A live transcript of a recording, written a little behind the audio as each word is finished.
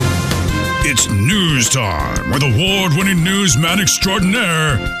It's news time with award-winning newsman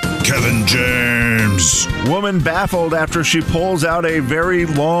extraordinaire, Kevin James. Woman baffled after she pulls out a very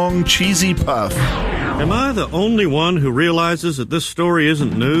long, cheesy puff. Am I the only one who realizes that this story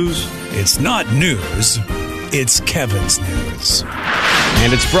isn't news? It's not news. It's Kevin's news.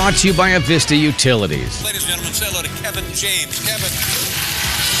 And it's brought to you by Avista Utilities. Ladies and gentlemen, say hello to Kevin James. Kevin.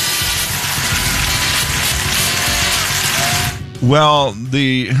 Well,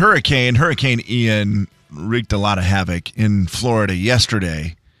 the Hurricane Ian, wreaked a lot of havoc in Florida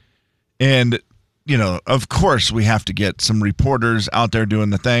yesterday. And, you know, of course we have to get some reporters out there doing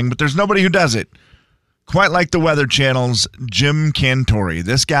the thing, but there's nobody who does it. Quite like the Weather Channel's Jim Cantore.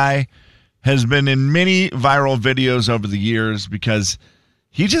 This guy has been in many viral videos over the years because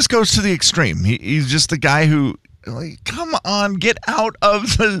he just goes to the extreme. He's just the guy who, like, come on, get out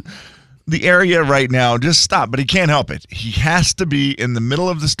of the area right now. Just stop. But he can't help it. He has to be in the middle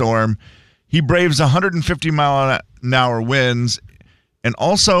of the storm. He braves 150-mile-an-hour winds and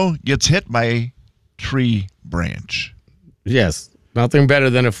also gets hit by a tree branch. Yes, nothing better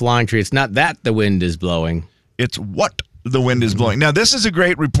than a flying tree. It's not that the wind is blowing. It's what the wind is blowing. Now, this is a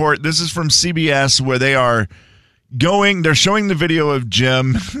great report. This is from CBS where they're showing the video of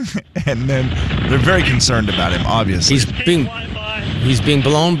Jim, and then they're very concerned about him, obviously. He's being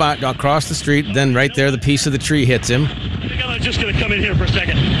blown across the street, then right there, the piece of the tree hits him. I think I'm just going to come in here for a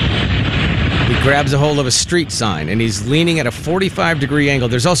second. He grabs a hold of a street sign, and he's leaning at a 45-degree angle.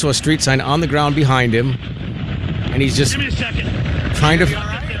 There's also a street sign on the ground behind him, and he's just Give me a second. trying to... You all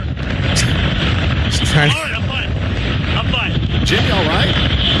right there? He's trying All right, I'm fine. Jim, you all right?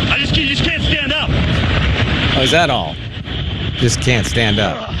 You just can't stand up. Oh, is that all? Just can't stand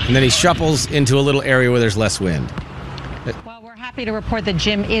up. And then he shuffles into a little area where there's less wind. Well, we're happy to report that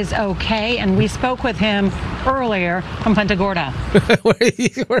Jim is okay, and we spoke with him earlier from Punta Gorda.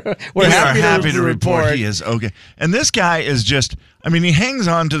 We're happy to report he is okay. And this guy is just, he hangs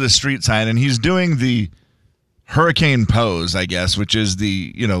on to the street sign, and he's doing the hurricane pose, I guess, which is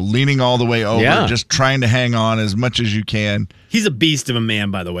the, leaning all the way over, just trying to hang on as much as you can. He's a beast of a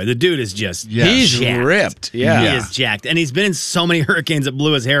man, by the way. The dude is just he's jacked. ripped. Yeah. He is jacked. And he's been in so many hurricanes that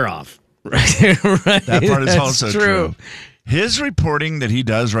blew his hair off. Right. That part is also true. His reporting that he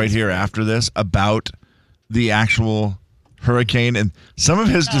does right here after this about the actual hurricane and some of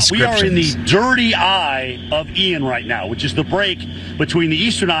his descriptions. We are in the dirty eye of Ian right now, which is the break between the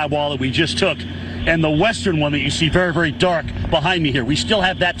eastern eye wall that we just took and the western one that you see very, very dark behind me here. We still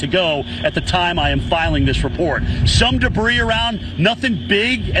have that to go at the time I am filing this report. Some debris around, nothing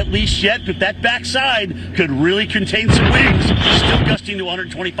big, at least yet, but that backside could really contain some winds, still gusting to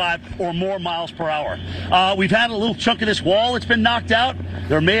 125 or more miles per hour. We've had a little chunk of this wall that's been knocked out.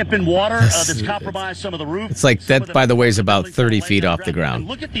 There may have been water that's compromised some of the roof. It's like that, by the way, is about 30 feet off the ground. And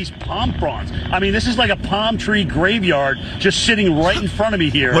look at these palm fronds. This is like a palm tree graveyard just sitting right in front of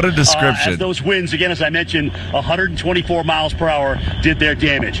me here. What a description. As those winds, again, as I mentioned, 124 miles per hour did their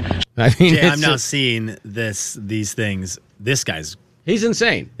damage. Jay, I'm now seeing these things. He's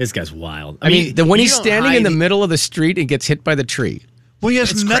insane. This guy's wild. When he's standing in the middle of the street and gets hit by the tree. Well, he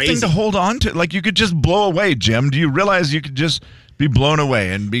has nothing to hold on to. Like, you could just blow away, Jim. Do you realize you could just be blown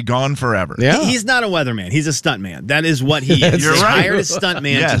away and be gone forever? Yeah. He's not a weatherman. He's a stuntman. That is what he is. You're He's right. hired a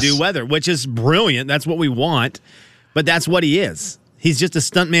stuntman to do weather, which is brilliant. That's what we want. But that's what he is. He's just a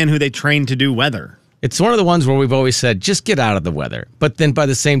stuntman who they train to do weather. It's one of the ones where we've always said, just get out of the weather. But then by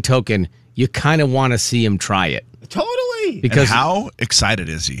the same token, you kind of want to see him try it. Totally. Because how excited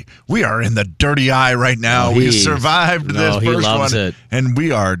is he? We are in the dirty eye right now. We survived this first one. And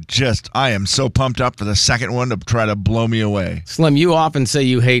we are I am so pumped up for the second one to try to blow me away. Slim, you often say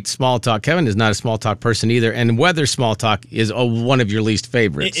you hate small talk. Kevin is not a small talk person either. And weather small talk is one of your least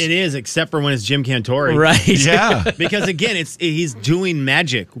favorites. It is, except for when it's Jim Cantore. Right. Yeah. Because, again, he's doing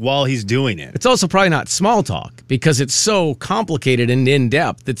magic while he's doing it. It's also probably not small talk because it's so complicated and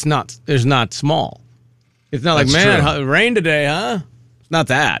in-depth. It's not small. It's not That's like, man, true. Rain today, huh? It's not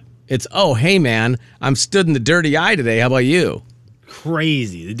that. It's, oh, hey, man, I'm stood in the dirty eye today. How about you?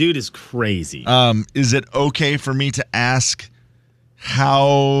 Crazy. The dude is crazy. Is it okay for me to ask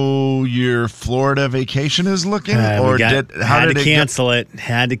how your Florida vacation is looking? Had to cancel it.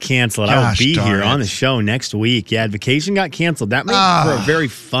 I'll be here on the show next week. Yeah, vacation got canceled. That made for a very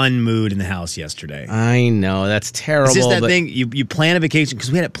fun mood in the house yesterday. I know. That's terrible. It's just that thing. You plan a vacation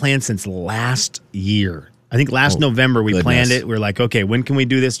because we had it planned since last year. I think last November we planned it. We were like, okay, when can we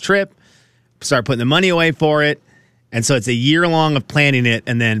do this trip? Start putting the money away for it. And so it's a year long of planning it,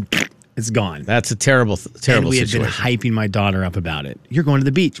 and then it's gone. That's a terrible and we situation. had been hyping my daughter up about it. You're going to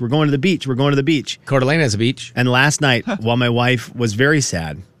the beach. We're going to the beach. We're going to the beach. Coeur d'Alene has a beach. And last night, while my wife was very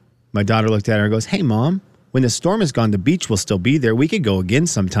sad, My daughter looked at her and goes, "Hey, Mom, when the storm is gone, the beach will still be there. We could go again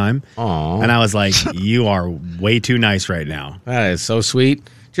sometime." Aww. And I was like, you are way too nice right now. That is so sweet.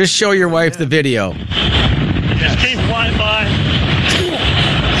 Just show your wife the video. Just came flying by.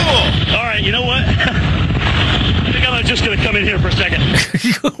 All right, you know what? I think I'm just going to come in here for a second.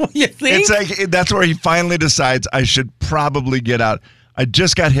 You think? It's like that's where he finally decides I should probably get out. I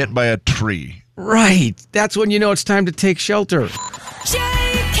just got hit by a tree. Right. That's when you know it's time to take shelter.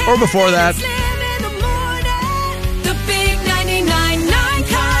 Or before that. The big 99.9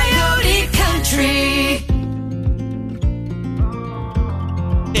 Coyote Country.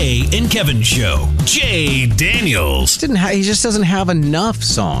 Jay and Kevin Show. Jay Daniels. He just doesn't have enough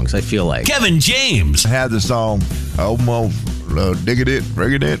songs, I feel like. Kevin James. I had the song almost digging it,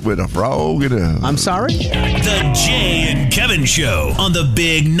 friggin' it with a frog in a... I'm sorry? The Jay and Kevin Show on the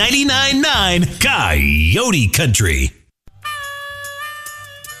big 99.9 Coyote Country.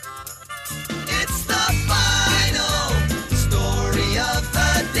 It's the final story of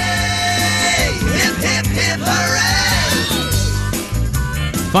the day. Hip, hip, hip, hooray!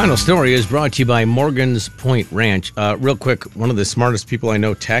 Final story is brought to you by Morgan's Point Ranch. Real quick, one of the smartest people I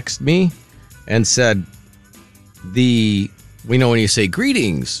know texted me and said, we know when you say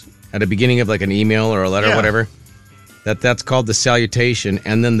greetings at the beginning of like an email or a letter or whatever, that's called the salutation,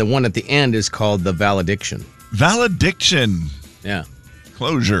 and then the one at the end is called the valediction. Valediction. Yeah.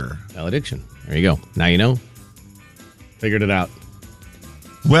 Closure. Valediction. There you go. Now you know. Figured it out.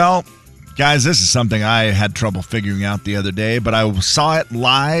 Well, guys, this is something I had trouble figuring out the other day, but I saw it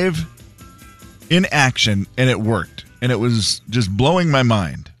live in action, and it worked. And it was just blowing my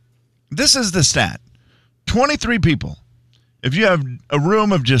mind. This is the stat. 23 people. If you have a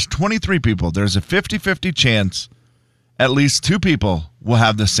room of just 23 people, there's a 50-50 chance at least 2 people will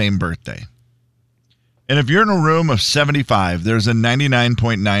have the same birthday. And if you're in a room of 75, there's a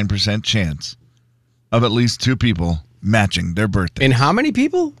 99.9% chance of at least 2 people matching their birthday. And how many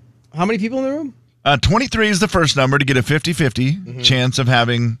people? How many people in the room? 23 is the first number to get a 50-50 chance of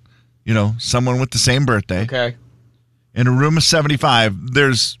having, someone with the same birthday. Okay. In a room of 75,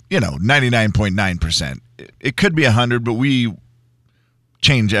 there's, 99.9%. It could be 100, but we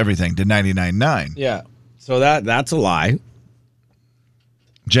change everything to 99.9. Yeah. So that's a lie.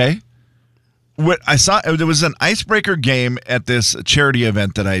 Jay? What I saw, there was an icebreaker game at this charity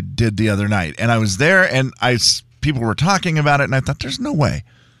event that I did the other night, and I was there, and people were talking about it, and I thought, there's no way.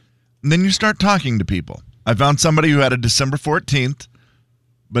 And then you start talking to people. I found somebody who had a December 14th,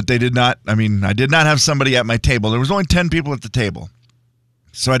 but I did not have somebody at my table. There was only 10 people at the table,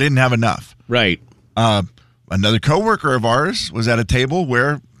 so I didn't have enough. Right. Another coworker of ours was at a table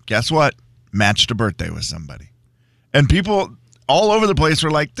where, guess what, matched a birthday with somebody. And people all over the place were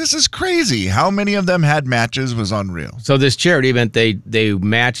like, this is crazy. How many of them had matches was unreal. So this charity event, they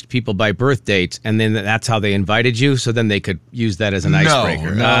matched people by birth dates, and then that's how they invited you, so then they could use that as an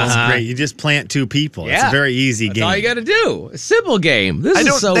icebreaker. No, that's great. You just plant 2 people. Yeah. It's a very easy game. That's all you got to do. A simple game. This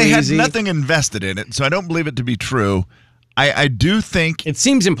is so they easy. had nothing invested in it, so I don't believe it to be true. I do think... It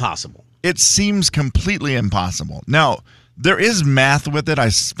seems impossible. It seems completely impossible. Now, there is math with it. I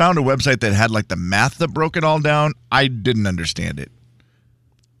found a website that had like the math that broke it all down. I didn't understand it.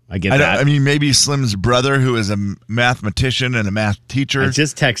 I get that. I mean, maybe Slim's brother, who is a mathematician and a math teacher. I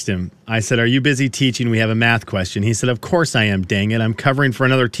just texted him. I said, "Are you busy teaching? We have a math question." He said, "Of course I am, dang it. I'm covering for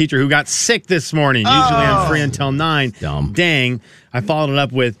another teacher who got sick this morning. Usually I'm free until 9. Dumb. Dang." I followed it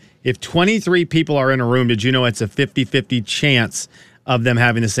up with, if 23 people are in a room, did you know it's a 50-50 chance of them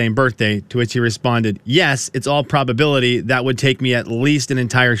having the same birthday? To which he responded, "Yes, it's all probability. That would take me at least an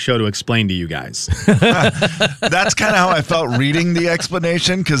entire show to explain to you guys." That's kind of how I felt reading the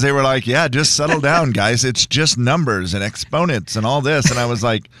explanation, because they were like, yeah, just settle down, guys. It's just numbers and exponents and all this. And I was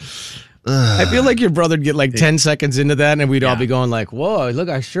like, I feel like your brother'd get like 10 seconds into that, and we'd all be going like, whoa, look,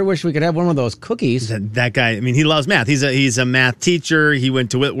 I sure wish we could have one of those cookies. That guy, I mean, he loves math. He's a math teacher. He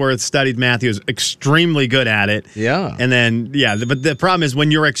went to Whitworth, studied math. He was extremely good at it. Yeah. And then, but the problem is when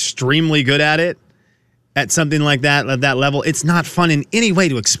you're extremely good at it, at something like that, at that level, it's not fun in any way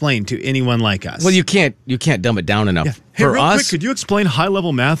to explain to anyone like us. Well, you can't dumb it down enough. Yeah. Hey, For real us, quick, could you explain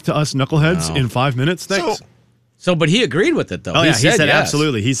high-level math to us knuckleheads in 5 minutes? Thanks. but he agreed with it, though. Oh, yeah, he said yes.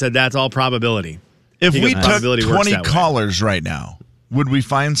 Absolutely. He said that's all probability. if He we goes, took probability works 20 that way. callers right now, would we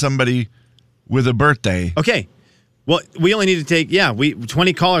find somebody with a birthday? Okay. Well, we only need to take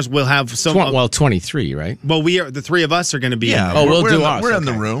 20 callers. We'll have some. 23, right? Well, the 3 of us are going to be. Yeah. in there. we'll we're do in the, ours. We're in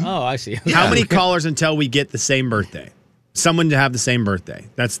Okay. the room. Oh, I see. How many callers until we get the same birthday? Someone to have the same birthday.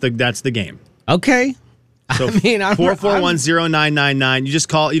 That's the game. Okay. So I mean, I'm- 4410999. You just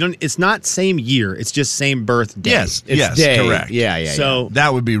call. You don't. It's not same year. It's just same birthday. Yes, It's yes, day. correct. Yeah. So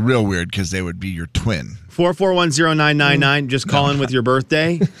That would be real weird because they would be your twin. 4410999. Just call in with your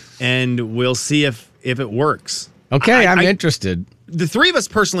birthday, and we'll see if it works. Okay, I'm interested. The three of us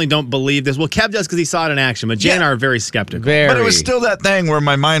personally don't believe this. Well, Kev does because he saw it in action, but Jay and I are very skeptical. But it was still that thing where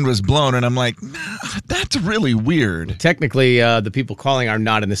my mind was blown, and I'm like, nah, that's really weird. Technically, the people calling are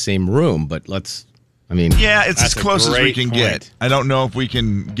not in the same room, but Yeah, it's That's as close a as we great can point. get. I don't know if we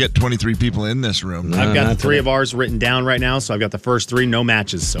can get 23 people in this room. I've got the not three today. of ours written down right now, so I've got the first three. No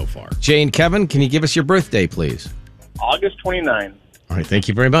matches so far. Jay and Kevin, can you give us your birthday, please? August 29. All right, thank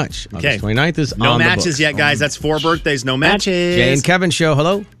you very much. Okay. August 29th is No on the matches books. yet, guys. That's 4 birthdays. No matches. Jay and Kevin show,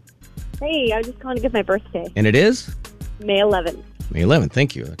 hello. Hey, I was just calling to give my birthday. And it is? May 11th. May 11th,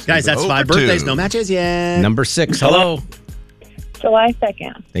 thank you. Guys, that's 5 birthdays. No matches yet. Number 6, hello. July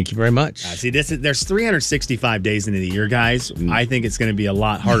 2nd. Thank you very much. See, there's 365 days into the year, guys. I think it's going to be a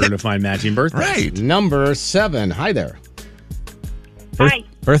lot harder to find matching birthdays. Right. Number 7, hi there. Hi.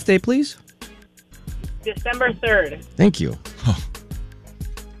 Birthday, please? December 3rd. Thank you.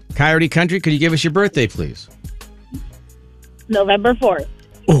 Coyote Country, could you give us your birthday, please? November 4th.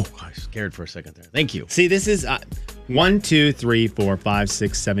 Oh, I was scared for a second there. Thank you. See, this is 1, 2, 3, 4, 5,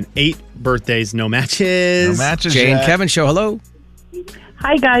 6, 7, 8 birthdays. No matches. No matches Jay yet. and Kevin show, hello.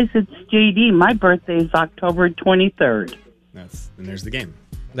 Hi, guys. It's JD. My birthday is October 23rd. And there's the game.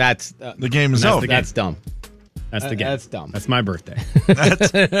 That's the game is over. That's dumb. That's the game. That's dumb. That's my birthday.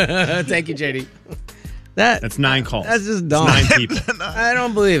 Thank you, JD. That's 9 calls. That's just dumb. It's 9 people. I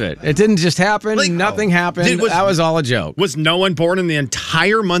don't believe it. It didn't just happen. Nothing happened. That was all a joke. Was no one born in the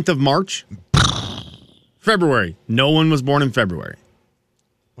entire month of March? February. No one was born in February.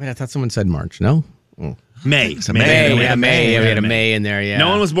 Wait, I thought someone said March. No? Oh. May. May. We Yeah, had May. We had a May in there, yeah. No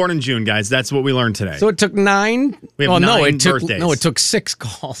one was born in June, guys. That's what we learned today. So it took 9? We have well, no, 9 it took birthdays. No, it took 6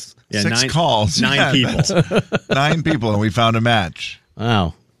 calls. Yeah, 6 9 calls. 9 Yeah, people. that's 9 people, and we found a match.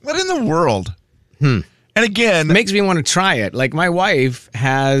 Wow. What in the world? And again, It makes me want to try it. Like my wife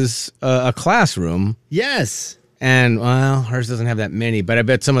has a classroom. Yes. And, well, hers doesn't have that many, but I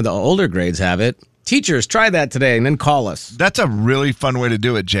bet some of the older grades have it. Teachers, try that today and then call us. That's a really fun way to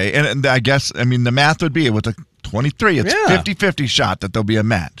do it, Jay. And I guess, the math would be with a 23, it's Yeah. 50-50 shot that there'll be a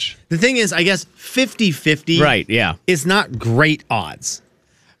match. The thing is, I guess 50-50 Right, yeah. is not great odds.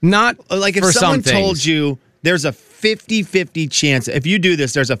 Not like if for someone some told things. you there's a 50-50 chance, if you do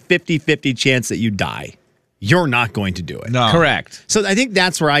this, there's a 50-50 chance that you die. You're not going to do it. No. Correct. So I think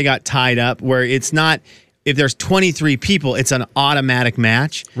that's where I got tied up, where it's not, if there's 23 people, it's an automatic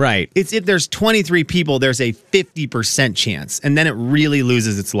match. Right. It's if there's 23 people, there's a 50% chance. And then it really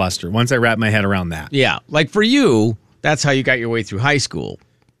loses its luster once I wrap my head around that. Yeah. Like for you, that's how you got your way through high school.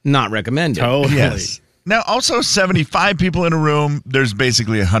 Not recommended. Totally. Yes. Now, also 75 people in a room, there's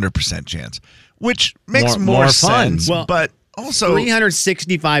basically a 100% chance, which makes More more fun. sense. Well, but also,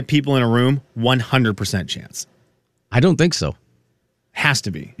 365 people in a room, 100% chance. I don't think so. Has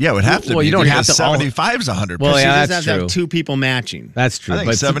to be. yeah, it would have to Well, be. you don't have because to all- 75's 100%. Well, So yeah, you just that's have to true. have 2 people matching. That's true. I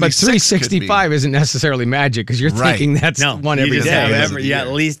think But 76 365 isn't necessarily magic because you're Right. thinking that's No, one you every just day. have Every yeah, year.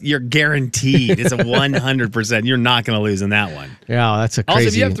 at least you're guaranteed. It's a 100%. You're not going to lose in that one. Yeah, that's a crazy. Also,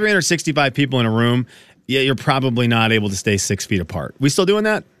 if you have 365 people in a room, yeah, you're probably not able to stay 6 feet apart. We still doing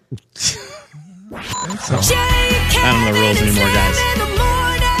that? I don't know the rules anymore, guys.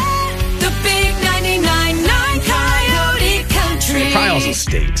 The big 99.9 Coyote Country. It probably also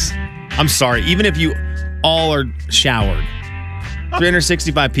stinks. I'm sorry. Even if you all are showered,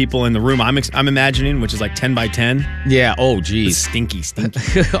 365 people in the room, I'm imagining, which is like 10 by 10. Yeah. Oh, It's geez. stinky.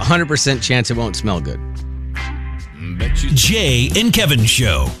 100% chance it won't smell good. Jay and Kevin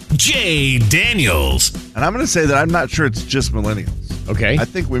Show. Jay Daniels. And I'm going to say that I'm not sure it's just millennials. Okay. I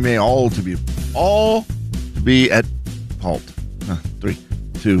think we may all to be at fault. 3,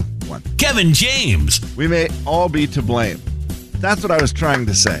 2, 1. Kevin James. We may all be to blame. That's what I was trying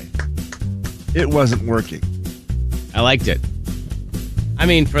to say. It wasn't working. I liked it. I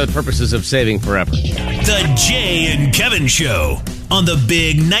mean, for the purposes of saving forever. The Jay and Kevin Show on the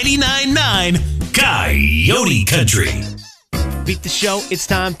big 99.9 Coyote Country. Beat the show, it's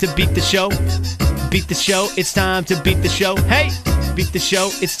time to beat the show. Beat the show, it's time to beat the show. Hey! Beat the show,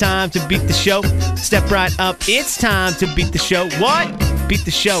 it's time to beat the show. Step right up, it's time to beat the show. What? Beat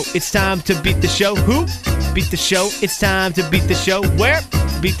the show, it's time to beat the show. Who? Beat the show, it's time to beat the show. Where?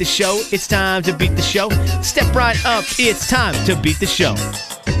 Beat the show, it's time to beat the show. Step right up, it's time to beat the show.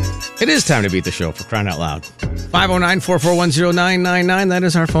 It is time to beat the show, for crying out loud. 509-441-0999. That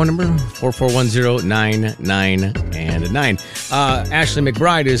is our phone number, 441-0999. Ashley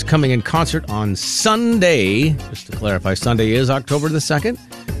McBride is coming in concert on Sunday. Just to clarify, Sunday is October the 2nd.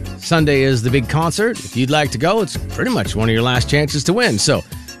 Sunday is the big concert. If you'd like to go, it's pretty much one of your last chances to win. So,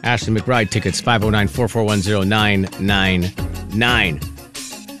 Ashley McBride tickets,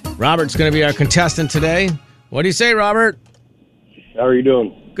 509-441-0999. Robert's going to be our contestant today. What do you say, Robert? How are you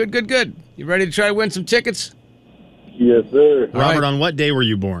doing? Good. You ready to try to win some tickets? Yes, sir. Robert, on what day were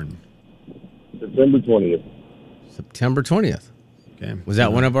you born? September 20th. September 20th. Okay. Was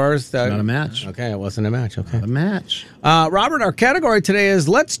that one of ours? Not a match. Okay, it wasn't a match. Okay. Not a match. Robert, our category today is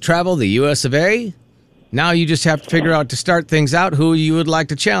Let's Travel the U.S. of A. Now you just have to figure out, to start things out, who you would like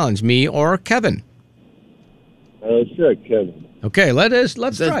to challenge, me or Kevin. Sure, Kevin. Okay, let's try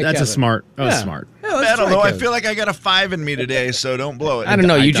Kevin. That's smart. Yeah. Smart. Yeah, let's Bad, try although I Kevin. feel like I got a 5 in me today, so don't blow it. I don't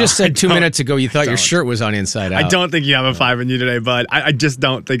know. You just said 2 don't. minutes ago you thought your Don't. shirt was on inside out. I don't think you have a 5 in you today, bud. I just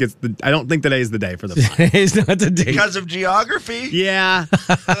don't think I don't think today is the day for the 5. It's not the day. Because of geography? Yeah.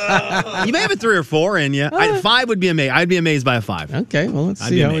 You may have a 3 or 4 in you. 5 would be amazing. I'd be amazed by a 5. Okay, well, let's I'd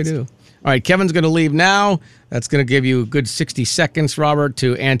see be how amazed. we do. All right, Kevin's going to leave now. That's going to give you a good 60 seconds, Robert,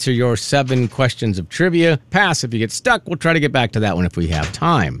 to answer your 7 questions of trivia. Pass if you get stuck. We'll try to get back to that one if we have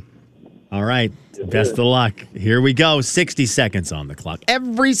time. All right. Best of luck. Here we go. 60 seconds on the clock.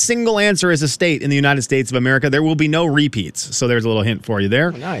 Every single answer is a state in the United States of America. There will be no repeats. So there's a little hint for you there.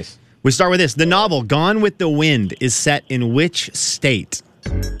 Oh, nice. We start with this. The novel Gone with the Wind is set in which state?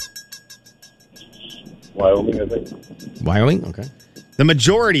 Wyoming, I think. Wyoming? Okay. The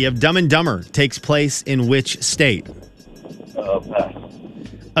majority of Dumb and Dumber takes place in which state? Pass.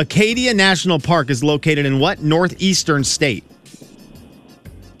 Acadia National Park is located in what northeastern state?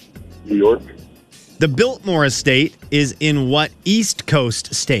 New York. The Biltmore Estate is in what East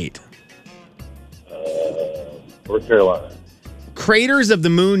Coast state? North Carolina. Craters of the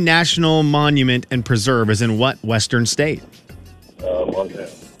Moon National Monument and Preserve is in what western state? Montana.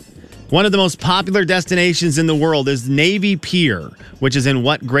 One of the most popular destinations in the world is Navy Pier, which is in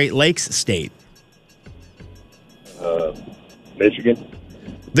what Great Lakes state? Michigan.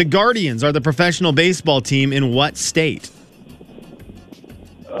 The Guardians are the professional baseball team in what state?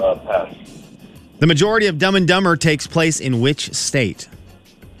 Pass. The majority of Dumb and Dumber takes place in which state?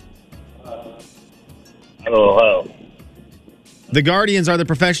 Ohio. The Guardians are the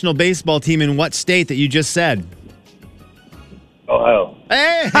professional baseball team in what state that you just said? Ohio.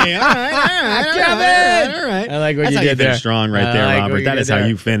 Hey, all right. Kevin! All right. I like what That's you how you did finish there. strong right I there, like what Robert. you That did is how there.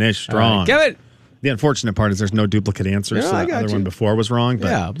 you finish strong. Kevin! The unfortunate part is there's no duplicate answers. No, So I the got other you. one before was wrong, but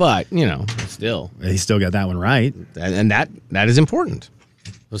Yeah, but, still. he still got that one right. And that is important.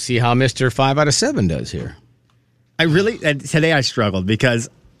 We'll see how Mr. 5 out of 7 does here. Today I struggled because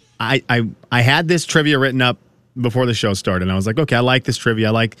I had this trivia written up before the show started, and I was like, okay, I like this trivia.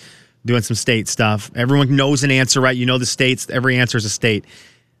 I like doing some state stuff. Everyone knows an answer, right? You know the states. Every answer is a state.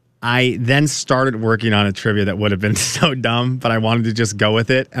 I then started working on a trivia that would have been so dumb, but I wanted to just go with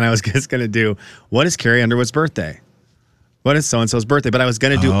it, and I was just going to do, what is Carrie Underwood's birthday? What is so-and-so's birthday? But I was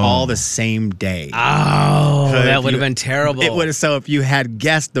going to do all the same day. Oh, that would have been terrible. It would have. So if you had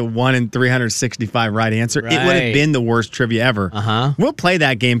guessed the 1 in 365 right answer, it would have Right. been the worst trivia ever. Uh-huh. We'll play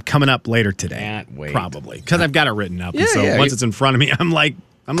that game coming up later today. Can't wait. Probably. Because I've got it written up. Yeah, and so yeah, once it's in front of me, I'm like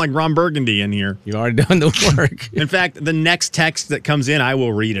Ron Burgundy in here. You already done the work. In fact, the next text that comes in, I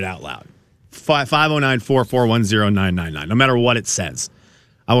will read it out loud. 509-441-0999. No matter what it says.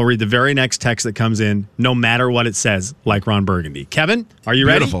 I will read the very next text that comes in, no matter what it says, like Ron Burgundy. Kevin, are you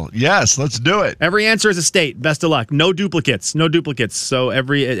ready? Beautiful. Yes, let's do it. Every answer is a state. Best of luck. No duplicates. No duplicates. So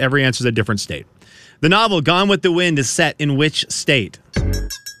every answer is a different state. The novel Gone with the Wind is set in which state?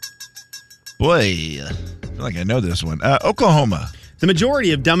 Boy, I feel like I know this one. Oklahoma. The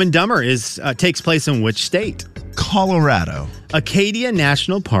majority of Dumb and Dumber takes place in which state? Colorado. Acadia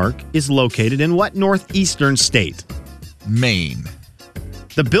National Park is located in what northeastern state? Maine.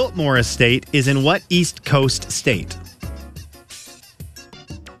 The Biltmore Estate is in what East Coast state?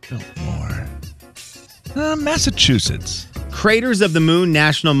 Biltmore. Massachusetts. Craters of the Moon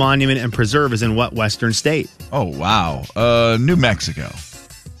National Monument and Preserve is in what western state? Oh, wow. New Mexico.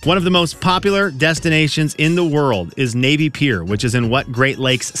 One of the most popular destinations in the world is Navy Pier, which is in what Great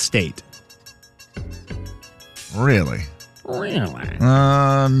Lakes state? Really?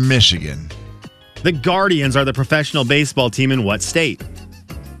 Michigan. The Guardians are the professional baseball team in what state?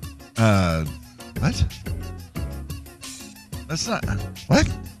 What? That's not. What?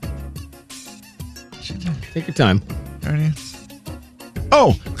 Take your time. Guardians.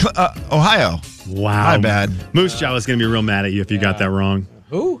 Oh, Ohio. Wow. My bad. Moose Jaw is going to be real mad at you if you got that wrong.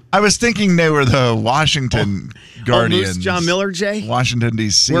 Who? I was thinking they were the Washington Guardians. Moose John Miller, Jay? Washington,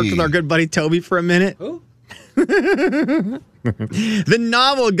 D.C. Worked with our good buddy Toby for a minute. Who? The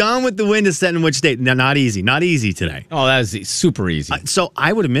novel Gone with the Wind is set in which state? No, not easy. Not easy today. Oh, that is super easy. So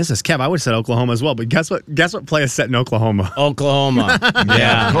I would have missed this. Kev, I would have said Oklahoma as well. But guess what? Guess what play is set in Oklahoma? Oklahoma.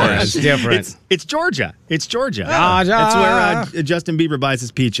 Yeah, of course. It's different. It's Georgia. It's Georgia. Georgia. It's where Justin Bieber buys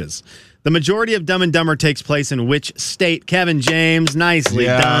his peaches. The majority of Dumb and Dumber takes place in which state? Kevin James, nicely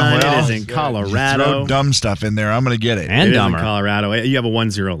done. Well, it is in Colorado. Throw dumb stuff in there. I'm going to get it. And It is dumber. in Colorado. You have a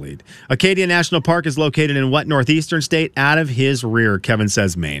 1-0 lead. Acadia National Park is located in what northeastern state? Out of his rear, Kevin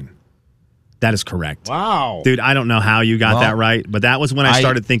says Maine. That is correct. Wow. Dude, I don't know how you got Well, that right, but that was when I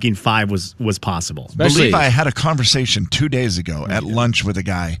started thinking 5 was possible. I believe I had a conversation 2 days ago at lunch with a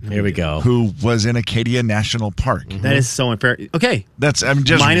guy. Here we go. Who was in Acadia National Park. That is so unfair. Okay. I'm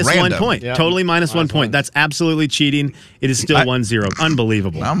just minus random. 1 point. Yep. Totally minus 1 point. That's absolutely cheating. It is still 1-0.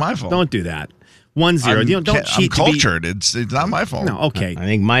 Unbelievable. Not my fault. Don't do that. 1-0. Don't cheat. I'm cultured. It's not my fault. No, okay. I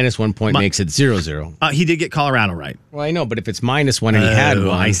think minus 1 point makes it 0-0. He did get Colorado right. Well, I know, but if it's minus 1 and he had one.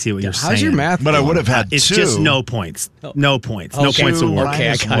 I see what you're saying. How's your math? But I would have had It's 2. just no points. No points. No Okay. points awarded.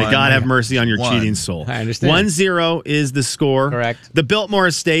 Okay, I got it. God have mercy on your 1. cheating soul. I understand. 1-0 is the score. Correct. The Biltmore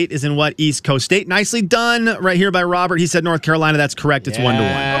Estate is in what East Coast state? Nicely done right here by Robert. He said North Carolina. That's correct. It's 1-1.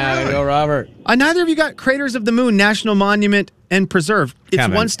 Yeah, go, Robert. Neither of you got Craters of the Moon National Monument and Preserve. It's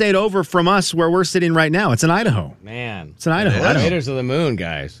Kevin. one state over from us where we're sitting right now. It's in Idaho. Man. It's in Idaho. Craters of the Moon,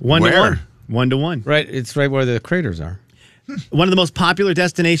 guys. 1-1. 1-1. Right, it's right where the craters are. One of the most popular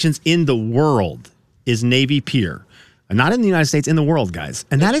destinations in the world is Navy Pier. Not in the United States, in the world, guys.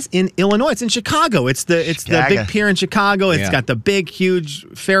 And that is in Illinois. It's in Chicago. It's the big pier in Chicago. It's got the big, huge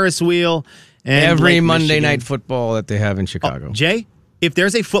Ferris wheel. And Every Lake Monday Michigan. night football that they have in Chicago. Jay, if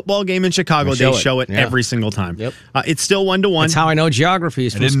there's a football game in Chicago, they show it Yeah. every single time. Yep. It's still 1-1. That's how I know geography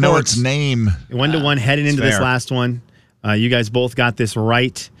is I from didn't know sports. its name. 1-1 heading into this fair. last one. You guys both got this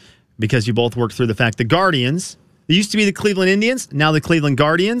right because you both worked through the fact the Guardians, they used to be the Cleveland Indians, now the Cleveland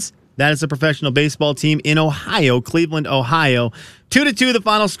Guardians. That is a professional baseball team in Ohio, Cleveland, Ohio. 2-2 the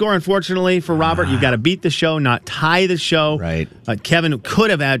final score. Unfortunately for Robert, you've got to beat the show, not tie the show. Right. Kevin could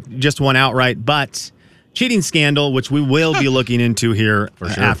have had just one outright, but cheating scandal, which we will be looking into here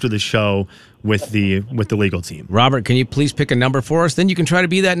after the show with the legal team. Robert, can you please pick a number for us? Then you can try to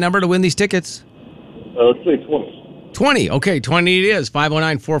be that number to win these tickets. Let's say 20. 20. Okay, 20 it is.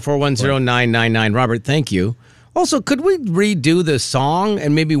 509-441-0999. Robert, thank you. Also, could we redo the song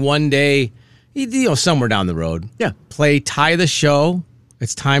and maybe one day, somewhere down the road, play Tie the Show?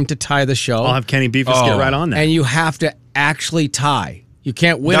 It's time to tie the show. I'll have Kenny Beefus get right on that. And you have to actually tie. You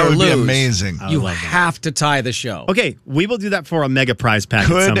can't win That or would lose. be amazing. You have to tie the show. Okay, we will do that for a mega prize pack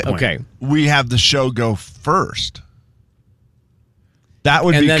at some point. Okay. We have the show go first. That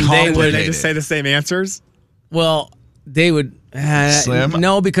would And be then they complicated. would- They just say the same answers? Well, they would... Slim?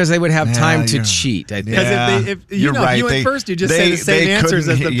 No, because they would have time to you're- cheat. I think. Because if You're right. you went first, you just say the same answers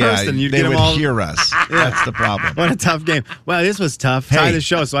as the person. You'd they get them would all. hear us. That's the problem. What a tough game. Well, this was tough. Hey, Tie the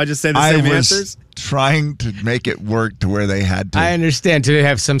show, so I just say the I same was answers. trying to make it work to where they had to I understand to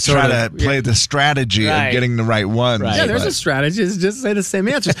have some sort try of to play the strategy Right. of getting the right one. Right. Yeah, there's a strategy. It's just say the same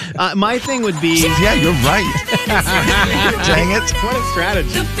answers. My thing would be. Yeah, you're right. Dang it. What a strategy.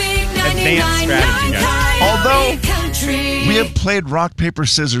 The big Advanced strategy, guys. Although Country. we have played rock, paper,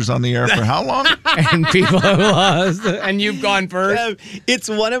 scissors on the air for how long? and people have lost, and you've gone first. It's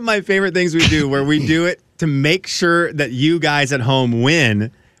one of my favorite things we do where we do it to make sure that you guys at home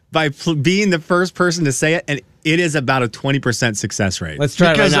win by being the first person to say it, and it is about a 20% success rate. Let's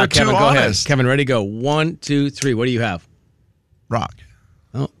try Because it right now, they're too Kevin. Go ahead. honest. Kevin, ready? Go. 1, 2, 3. What do you have? Rock.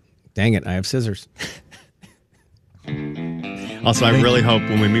 Oh, dang it! I have scissors. Also, I really hope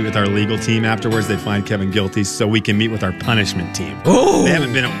when we meet with our legal team afterwards, they find Kevin guilty so we can meet with our punishment team. Oh, They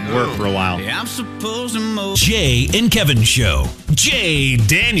haven't been at work for a while. Jay and Kevin Show. Jay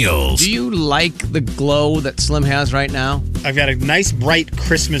Daniels. do you like the glow that Slim has right now? I've got a nice bright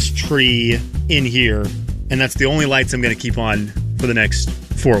Christmas tree in here, and that's the only lights I'm going to keep on for the next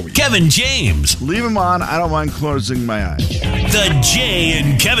 4 weeks. Kevin James. Leave them on. I don't mind closing my eyes. The Jay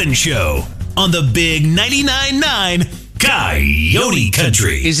and Kevin Show on the Big 99.9 Coyote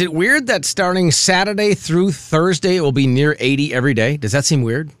Country. Is it weird that starting Saturday through Thursday it will be near 80 every day? Does that seem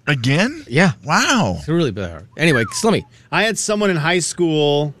weird? Again? Yeah. Wow. It's really bizarre. Anyway, Slimmy. I had someone in high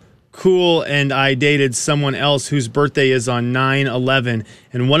school, cool, and I dated someone else whose birthday is on 9/11.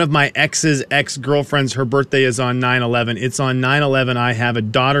 And one of my ex's ex-girlfriends, her birthday is on 9/11. It's on 9/11. I have a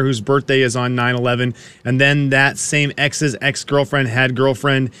daughter whose birthday is on 9/11. And then that same ex's ex-girlfriend had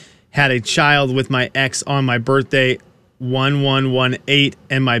a child with my ex on my birthday. 1118,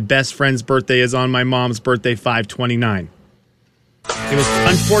 and my best friend's birthday is on my mom's birthday, 5/29. It was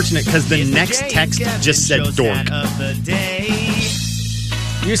unfortunate because the next text just said dork.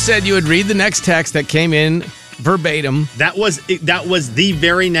 You said you would read the next text that came in verbatim. That was the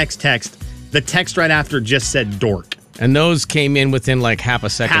very next text. The text right after just said dork. And those came in within like half a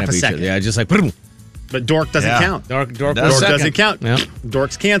second of each other. Yeah, just like, boom. But dork doesn't count. Dork doesn't count. Yep.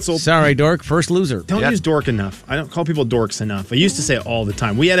 Dork's canceled. Sorry, dork. First loser. Don't use dork enough. I don't call people dorks enough. I used to say it all the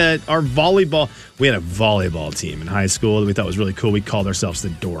time. We had a volleyball team in high school that we thought was really cool. We called ourselves the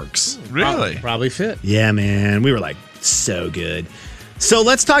Dorks. Really? Probably fit. Yeah, man. We were like so good. So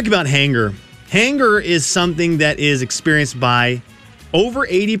let's talk about hanger. Hanger is something that is experienced by over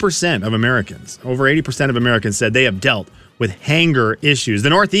 80% of Americans. Over 80% of Americans said they have dealt with hanger issues. The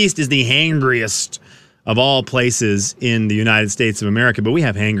Northeast is the hangriest of all places in the United States of America, but we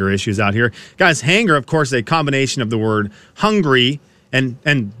have hanger issues out here. Guys, hanger, of course, a combination of the word hungry and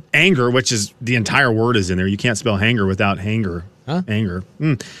anger, which is the entire word is in there. You can't spell hanger without hanger. Huh? Anger.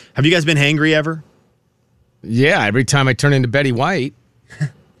 Have you guys been hangry ever? Yeah, every time I turn into Betty White.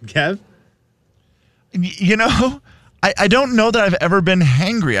 Kev? You know, I don't know that I've ever been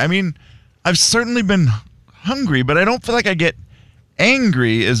hangry. I mean, I've certainly been hungry, but I don't feel like I get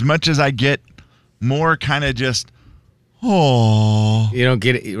angry as much as I get more kind of just, You don't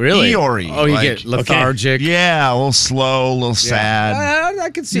get it, really? Eeyore. Oh, you get lethargic. Okay. Yeah, a little slow, a little sad. I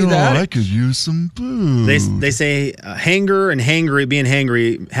can see that. I could use some food. They say hanger and hangry, being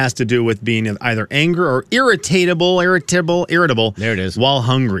hangry has to do with being either anger or irritable. There it is. While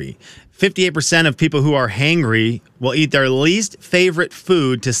hungry. 58% of people who are hangry will eat their least favorite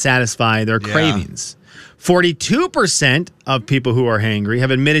food to satisfy their cravings. 42% of people who are hangry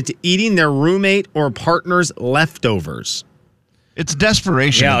have admitted to eating their roommate or partner's leftovers. It's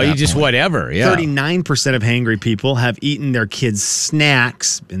desperation. Yeah, you just whatever. Yeah. 39% of hangry people have eaten their kids'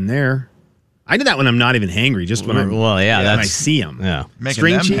 snacks. Been there. I do that when I'm not even hangry, just when when I see them. Yeah, making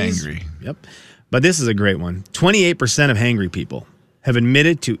string them cheese. hangry. Yep. But this is a great one. 28% of hangry people have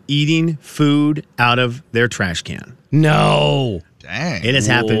admitted to eating food out of their trash can. No. Dang. It has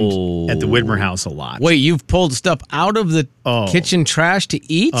happened at the Widmer house a lot. Wait, you've pulled stuff out of the kitchen trash to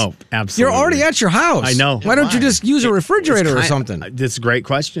eat? Oh, absolutely. You're already at your house. I know. Why don't you just use a refrigerator or something? That's a great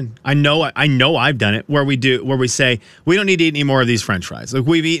question. I know I've done it where we say we don't need to eat any more of these French fries. Like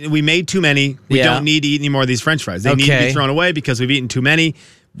we made too many. We don't need to eat any more of these French fries. They need to be thrown away because we've eaten too many.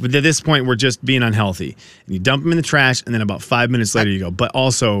 But at this point, we're just being unhealthy. And you dump them in the trash, and then about 5 minutes later, you go, but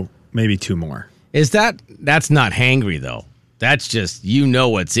also maybe two more. That's not hangry, though. That's just,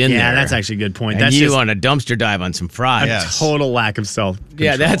 what's in there. Yeah, that's actually a good point. And that's you just on a dumpster dive on some fries. A total lack of self-control.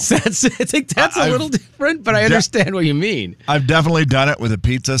 Yeah, I think that's a little different, but I understand what you mean. I've definitely done it with a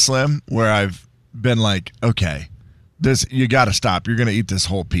pizza, Slim, where I've been like, okay, you got to stop. You're going to eat this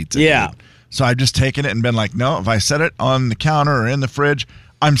whole pizza. Yeah. Dude. So I've just taken it and been like, no, if I set it on the counter or in the fridge,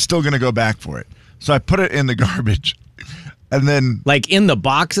 I'm still going to go back for it. So I put it in the garbage. And then, like in the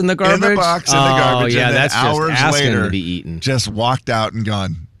box in the garbage? In the box in the garbage. Yeah, and then that's hours just asking later, to be eaten. Just walked out and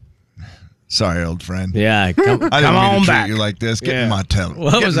gone, sorry, old friend. Yeah, come I didn't mean on to back. treat you like this. Get in my tail.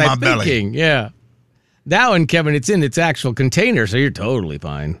 What was I thinking? Yeah. That one, Kevin, it's in its actual container, so you're totally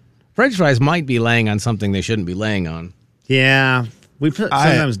fine. French fries might be laying on something they shouldn't be laying on. Yeah. We put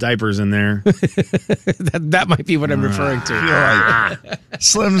sometimes diapers in there. that might be what I'm referring to.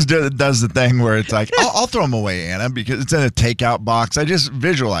 Slim's does the thing where it's like, I'll throw them away, Anna, because it's in a takeout box. I just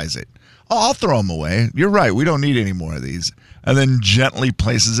visualize it. I'll throw them away. You're right. We don't need any more of these. And then gently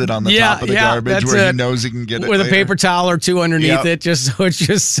places it on the top of the garbage where he knows he can get it with later. A paper towel or two underneath it, just so it's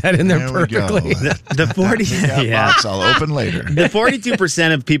just set in there perfectly. The 40 box I'll open later. The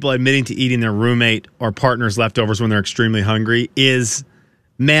 42% of people admitting to eating their roommate or partner's leftovers when they're extremely hungry is,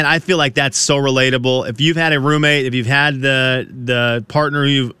 man, I feel like that's so relatable. If you've had a roommate, if you've had the partner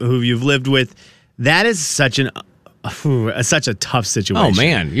who you've lived with, that is such a tough situation. Oh,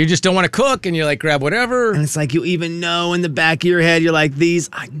 man. You just don't want to cook, and you like grab whatever. And it's like you even know in the back of your head, you're like,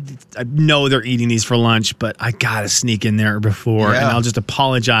 I know they're eating these for lunch, but I got to sneak in there before, and I'll just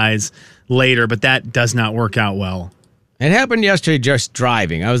apologize later, but that does not work out well. It happened yesterday just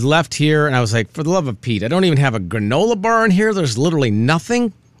driving. I was left here, and I was like, for the love of Pete, I don't even have a granola bar in here. There's literally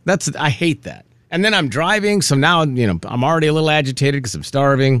nothing. I hate that. And then I'm driving, so now, I'm already a little agitated because I'm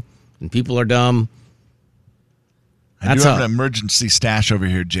starving, and people are dumb. I do have an emergency stash over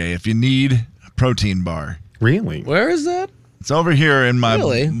here, Jay. If you need a protein bar. Really? Where is that? It's over here in my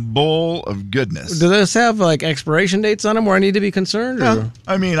Really? bowl of goodness. Do those have like expiration dates on them where I need to be concerned? Or? Yeah.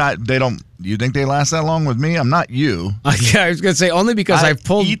 I mean, they don't. You think they last that long with me? I'm not you. Yeah, I was gonna say only because I've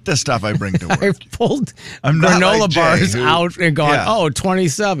pulled eat the stuff I bring to work. I've pulled I'm not granola like Jay, bars who- out and gone. Yeah. Oh,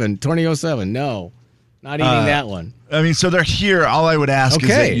 2007. No, not eating that one. I mean, so they're here. All I would ask is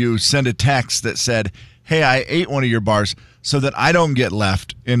Okay. that you send a text that said, "Hey, I ate one of your bars," so that I don't get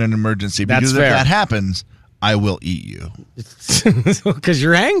left in an emergency. That's Because fair. if that happens, I will eat you. Because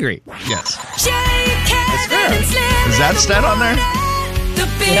you're angry. Yes. Jay, Kevin, and Slim Is that stat on there? The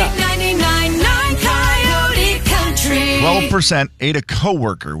big 99.9 Coyote Country. 12% ate a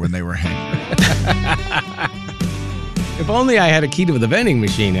coworker when they were hangry. If only I had a key to the vending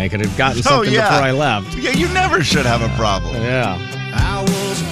machine, I could have gotten something before I left. Yeah, you never should have a problem. Yeah.